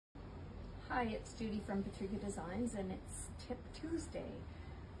Hi, it's Judy from Patriga Designs, and it's Tip Tuesday.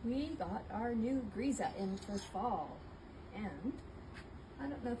 We got our new Griza in for fall, and I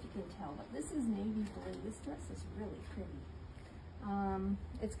don't know if you can tell, but this is navy blue. This dress is really pretty.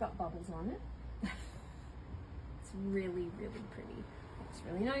 It's got bubbles on it. It's really, really pretty. It's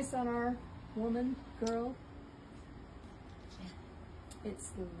really nice on our woman, girl.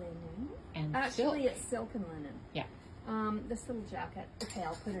 It's linen. And actually, silk. it's silk and linen. Yeah. This little jacket, okay,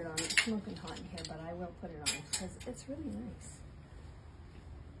 I'll put it on. It's smoking hot in here, but I will put it on because it's really nice.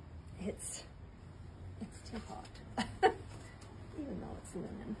 It's too hot. Even though it's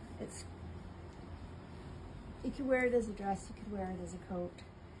linen. You could wear it as a dress, you could wear it as a coat.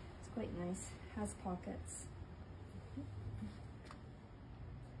 It's quite nice. Has pockets.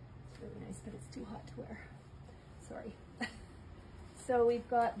 It's really nice, but it's too hot to wear. Sorry. So we've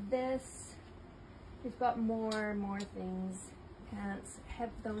got this. We've got more things. Pants,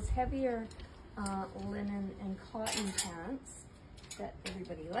 those heavier linen and cotton pants that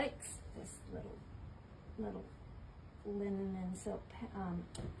everybody likes. This little linen and silk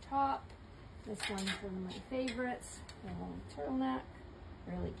top. This one's one of my favorites. The long turtleneck,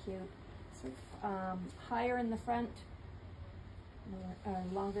 really cute. Sort of higher in the front,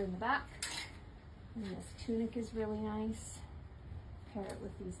 longer in the back. And this tunic is really nice. Pair it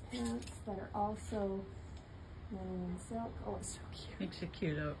with these pants that are also linen and silk. Oh, it's so cute. Makes a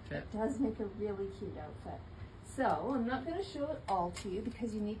cute outfit. It does make a really cute outfit. So I'm not going to show it all to you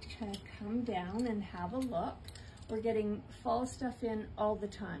because you need to kind of come down and have a look. We're getting fall stuff in all the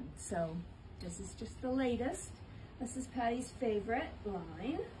time. So this is just the latest. This is Patty's favorite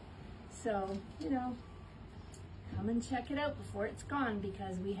line. So, you know, come and check it out before it's gone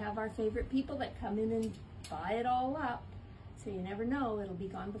because we have our favorite people that come in and buy it all up. So you never know, it'll be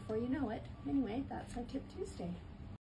gone before you know it. Anyway, that's our Tip Tuesday.